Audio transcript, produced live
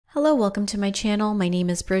Hello, welcome to my channel. My name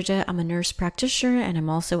is Bridget. I'm a nurse practitioner and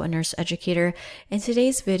I'm also a nurse educator. In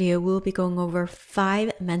today's video, we'll be going over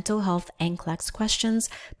 5 mental health NCLEX questions.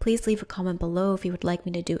 Please leave a comment below if you would like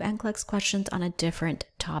me to do NCLEX questions on a different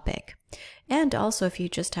topic. And also if you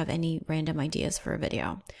just have any random ideas for a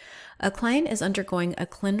video. A client is undergoing a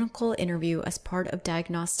clinical interview as part of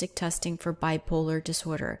diagnostic testing for bipolar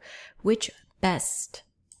disorder, which best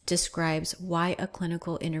describes why a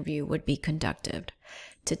clinical interview would be conducted.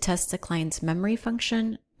 To test the client's memory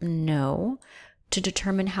function? No. To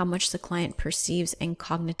determine how much the client perceives and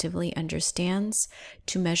cognitively understands?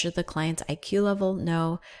 To measure the client's IQ level?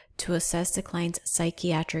 No. To assess the client's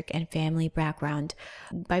psychiatric and family background?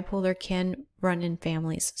 Bipolar can run in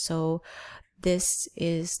families, so this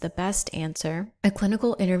is the best answer. A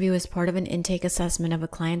clinical interview is part of an intake assessment of a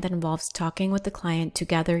client that involves talking with the client to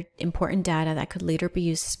gather important data that could later be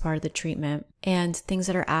used as part of the treatment. And things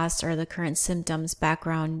that are asked are the current symptoms,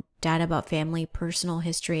 background, data about family, personal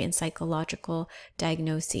history, and psychological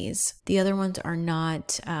diagnoses. The other ones are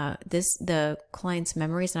not, the client's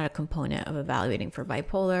memory is not a component of evaluating for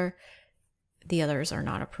bipolar. The others are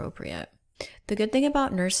not appropriate. The good thing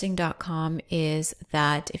about nursing.com is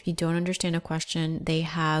that if you don't understand a question, they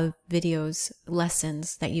have videos,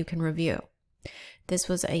 lessons that you can review. This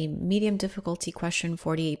was a medium difficulty question.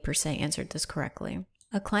 48% answered this correctly.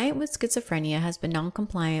 A client with schizophrenia has been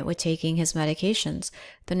non-compliant with taking his medications.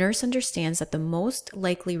 The nurse understands that the most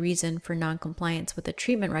likely reason for non-compliance with the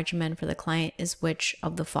treatment regimen for the client is which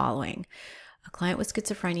of the following? A client with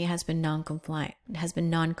schizophrenia has been non-compliant,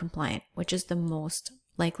 which is the most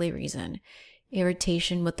likely reason.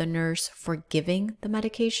 Irritation with the nurse for giving the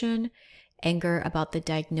medication, anger about the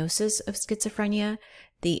diagnosis of schizophrenia,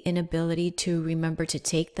 the inability to remember to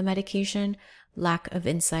take the medication, lack of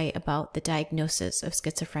insight about the diagnosis of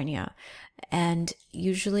schizophrenia. And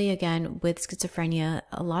usually, again, with schizophrenia,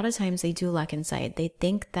 a lot of times they do lack insight. They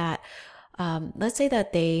think that, let's say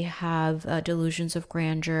that they have delusions of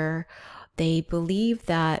grandeur. They believe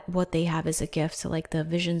that what they have is a gift. So like the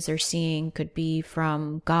visions they're seeing could be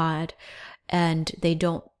from God, and they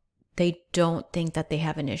don't think that they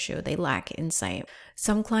have an issue. They lack insight.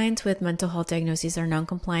 Some clients with mental health diagnoses are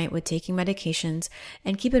non-compliant with taking medications.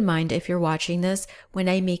 And keep in mind, if you're watching this, when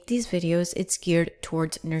I make these videos, it's geared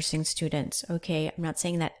towards nursing students. Okay. I'm not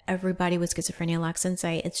saying that everybody with schizophrenia lacks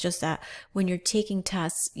insight. It's just that when you're taking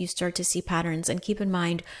tests, you start to see patterns. And keep in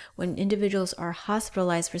mind, when individuals are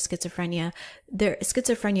hospitalized for schizophrenia, their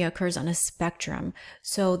schizophrenia occurs on a spectrum.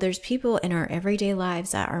 So there's people in our everyday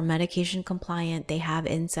lives that are medication compliant. They have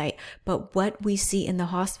insight, but what we see in the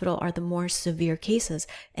hospital are the more severe cases,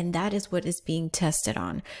 and that is what is being tested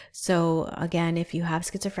on. So again, if you have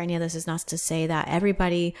schizophrenia, this is not to say that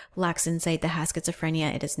everybody lacks insight that has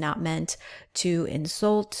schizophrenia. It is not meant to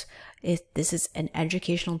insult. This is an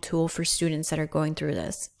educational tool for students that are going through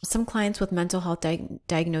this. Some clients with mental health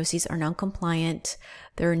diagnoses are non-compliant.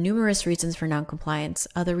 There are numerous reasons for non-compliance.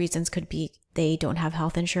 Other reasons could be they don't have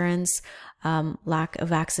health insurance, lack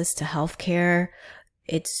of access to health care,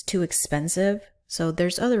 it's too expensive. So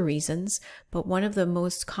there's other reasons, but one of the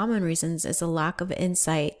most common reasons is a lack of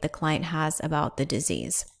insight the client has about the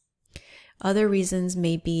disease. Other reasons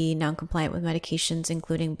may be non-compliant with medications,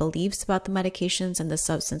 including beliefs about the medications and the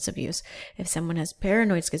substance abuse. If someone has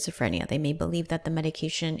paranoid schizophrenia, they may believe that the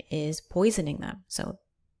medication is poisoning them. So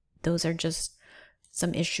those are just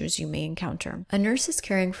some issues you may encounter. A nurse is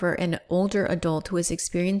caring for an older adult who is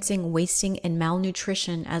experiencing wasting and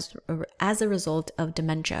malnutrition as a result of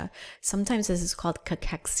dementia. Sometimes this is called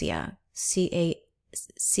cachexia, C-A-C-H-E-X-I-A.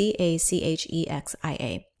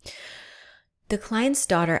 The client's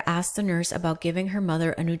daughter asked the nurse about giving her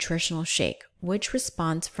mother a nutritional shake. Which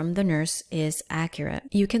response from the nurse is accurate?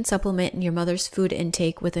 You can supplement your mother's food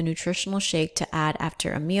intake with a nutritional shake to add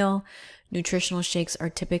after a meal. Nutritional shakes are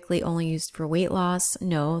typically only used for weight loss.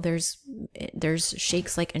 No, there's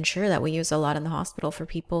shakes like Ensure that we use a lot in the hospital for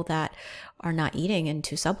people that are not eating and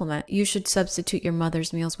to supplement. You should substitute your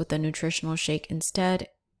mother's meals with a nutritional shake instead.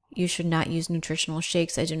 You should not use nutritional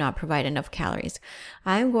shakes that do not provide enough calories.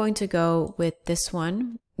 I'm going to go with this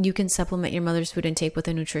one. You can supplement your mother's food intake with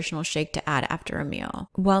a nutritional shake to add after a meal.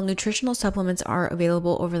 While nutritional supplements are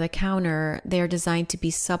available over the counter, they are designed to be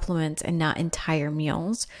supplements and not entire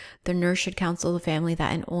meals. The nurse should counsel the family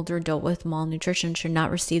that an older adult with malnutrition should not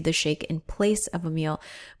receive the shake in place of a meal,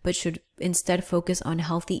 but should instead focus on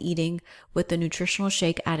healthy eating with the nutritional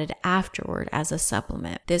shake added afterward as a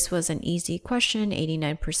supplement. This was an easy question.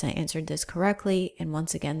 89% answered this correctly. And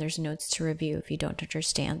once again, there's notes to review if you don't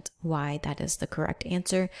understand why that is the correct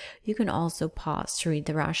answer. You can also pause to read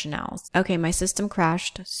the rationales. Okay, my system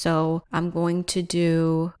crashed, so I'm going to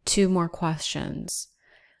do 2 more questions.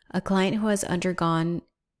 A client who has undergone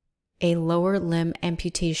a lower limb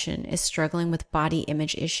amputation is struggling with body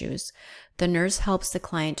image issues. The nurse helps the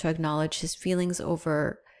client to acknowledge his feelings of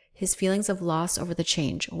loss over the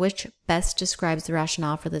change, which best describes the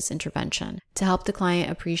rationale for this intervention. To help the client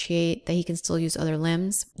appreciate that he can still use other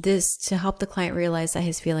limbs, to help the client realize that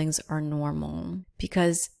his feelings are normal.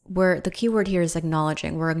 Because the key word here is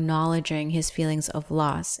acknowledging. We're acknowledging his feelings of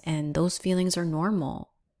loss, and those feelings are normal.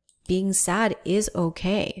 Being sad is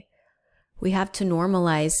okay. We have to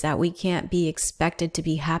normalize that we can't be expected to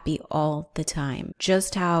be happy all the time.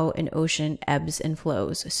 Just how an ocean ebbs and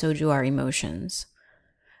flows, so do our emotions.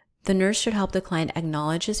 The nurse should help the client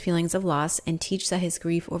acknowledge his feelings of loss and teach that his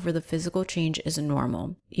grief over the physical change is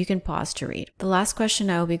normal. You can pause to read. The last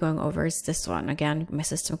question I will be going over is this one. Again, my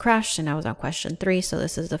system crashed and I was on question 3, so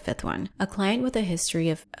this is the 5th one. A client with a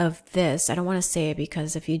history of this, I don't want to say it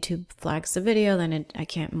because if YouTube flags the video, then I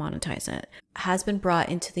can't monetize it, has been brought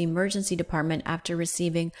into the emergency department after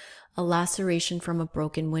receiving a laceration from a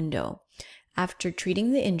broken window. After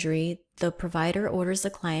treating the injury, the provider orders the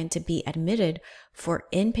client to be admitted for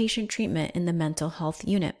inpatient treatment in the mental health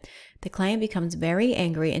unit. The client becomes very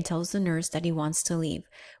angry and tells the nurse that he wants to leave.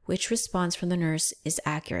 Which response from the nurse is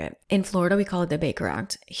accurate? In Florida, we call it the Baker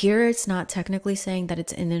Act. Here, it's not technically saying that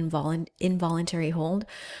it's an involuntary hold,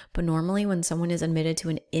 but normally when someone is admitted to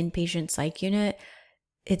an inpatient psych unit,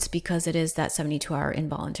 it's because it is that 72-hour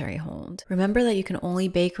involuntary hold. Remember that you can only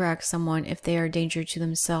Baker Act someone if they are a danger to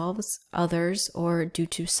themselves, others, or due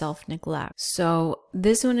to self-neglect. So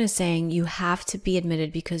this one is saying you have to be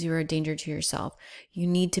admitted because you're a danger to yourself. You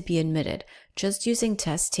need to be admitted. Just using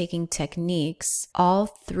test-taking techniques, all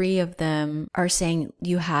 3 of them are saying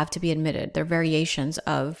you have to be admitted. They're variations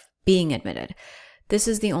of being admitted. This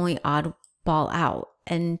is the only oddball out.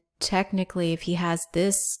 And technically, if he has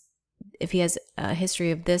a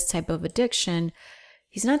history of this type of addiction,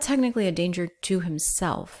 he's not technically a danger to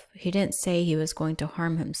himself. He didn't say he was going to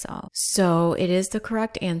harm himself. So it is the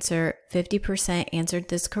correct answer. 50% answered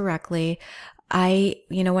this correctly. When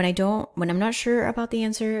I'm not sure about the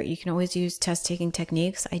answer, you can always use test-taking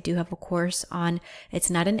techniques. I do have a course it's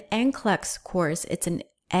not an NCLEX course, it's an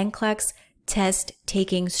NCLEX test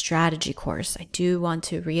taking strategy course. I do want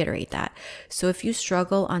to reiterate that. So if you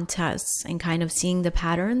struggle on tests and kind of seeing the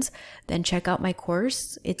patterns, then check out my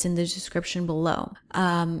course. It's in the description below.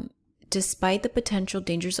 Despite the potential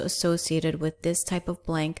dangers associated with this type of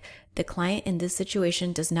blank, the client in this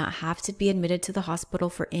situation does not have to be admitted to the hospital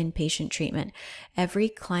for inpatient treatment. Every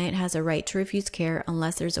client has a right to refuse care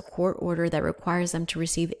unless there's a court order that requires them to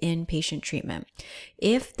receive inpatient treatment.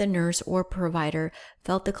 If the nurse or provider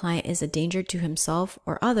felt the client is a danger to himself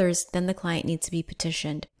or others, then the client needs to be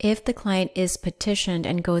petitioned. If the client is petitioned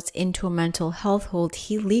and goes into a mental health hold,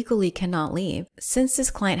 he legally cannot leave. Since this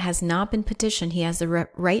client has not been petitioned, he has the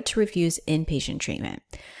right to refuse inpatient treatment.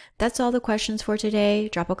 That's all the questions for today.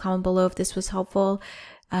 Drop a comment below if this was helpful.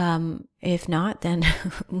 If not, then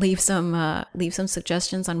leave some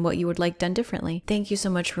suggestions on what you would like done differently. Thank you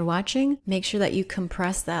so much for watching. Make sure that you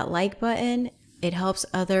compress that like button. It helps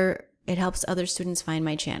other students find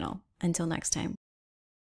my channel. Until next time.